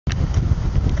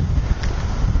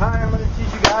Hi, I'm going to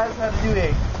teach you guys how to do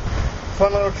a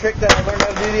fun little trick that I learned how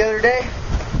to do the other day.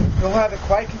 Don't have it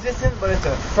quite consistent, but it's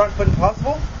a front foot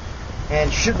impossible,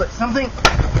 and should look something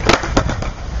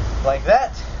like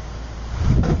that.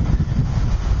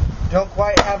 Don't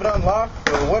quite have it unlocked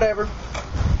or whatever.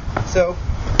 So,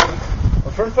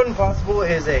 a front foot impossible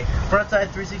is a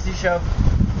frontside 360 shove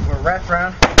where it wraps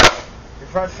around your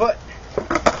front foot.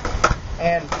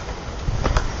 And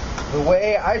the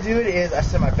way I do it is I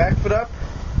set my back foot up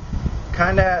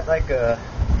kind of at like a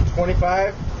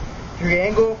 25-degree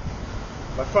angle,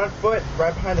 my front foot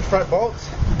right behind the front bolts,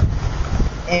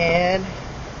 and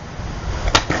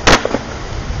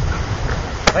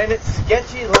land it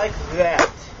sketchy like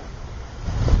that.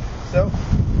 So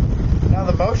now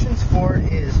the motions for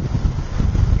it is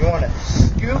you want to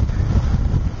scoop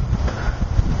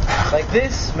like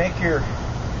this, make your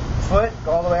foot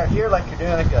go all the way out here like you're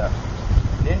doing like a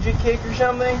ninja kick or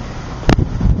something.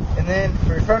 And then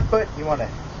for your front foot, you want to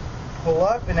pull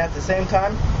up, and at the same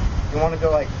time, you want to go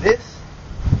like this.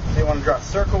 So you want to draw a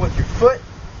circle with your foot.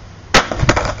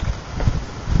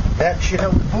 That should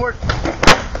help the board.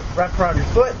 Wrap around your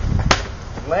foot,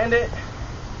 land it.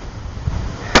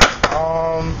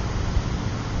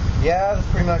 Yeah, that's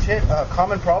pretty much it.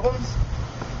 Common problems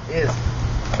is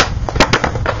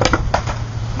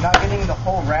not getting the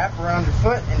whole wrap around your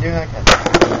foot and doing like a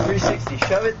 360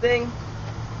 shove it thing.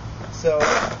 So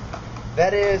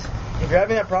that is, if you're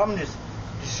having that problem, just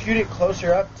scoot it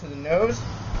closer up to the nose.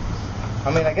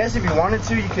 I mean, I guess if you wanted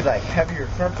to, you could like have your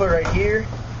front foot right here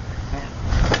and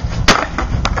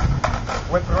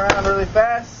whip it around really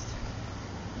fast.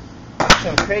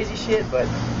 Some crazy shit, but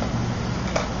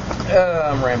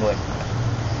I'm rambling.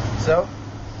 So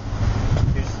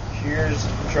here's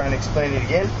trying to explain it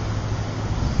again.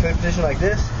 Foot position like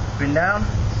this, bend down,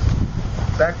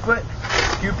 back foot,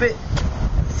 scoop it.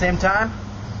 At the same time,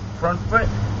 front foot,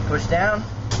 push down,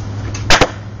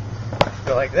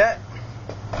 go like that.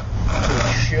 So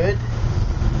it should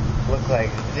look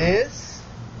like this.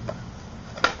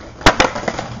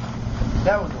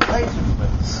 That was a laser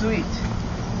flip, sweet.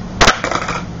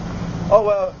 Oh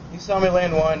well, you saw me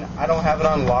land one. I don't have it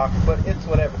unlocked, but it's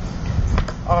whatever.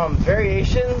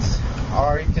 Variations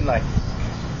are, you can like,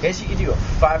 I guess you could do a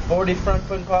 540 front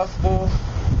foot impossible,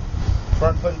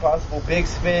 big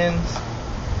spins.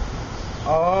 You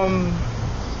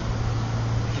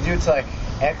can do it to like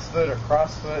X foot or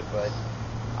cross foot, but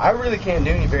I really can't do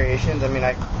any variations. I mean,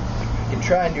 I can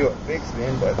try and do a big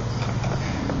spin, but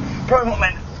probably won't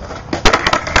land it.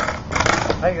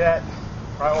 Like that.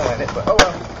 Probably won't land it, but oh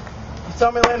well. You saw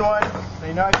me land one, so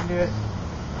you know I can do it.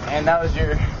 And that was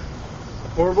your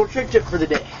horrible trick tip for the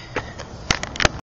day.